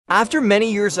After many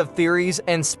years of theories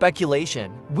and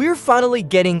speculation, we're finally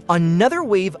getting another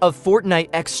wave of Fortnite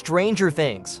X Stranger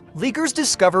Things. Leakers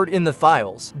discovered in the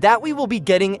files that we will be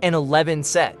getting an 11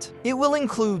 set. It will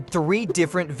include 3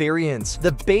 different variants: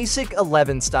 the basic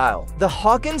 11 style, the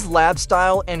Hawkins lab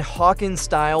style, and Hawkins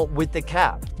style with the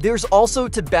cap. There's also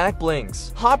to back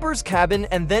blings, Hopper's cabin,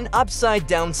 and then upside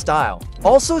down style.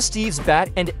 Also Steve's bat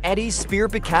and Eddie's spear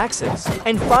pickaxes.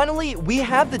 And finally, we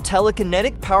have the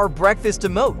Telekinetic power breakfast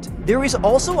emote. There is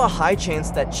also a high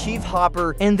chance that Chief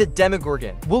Hopper and the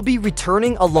Demogorgon will be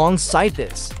returning alongside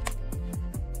this.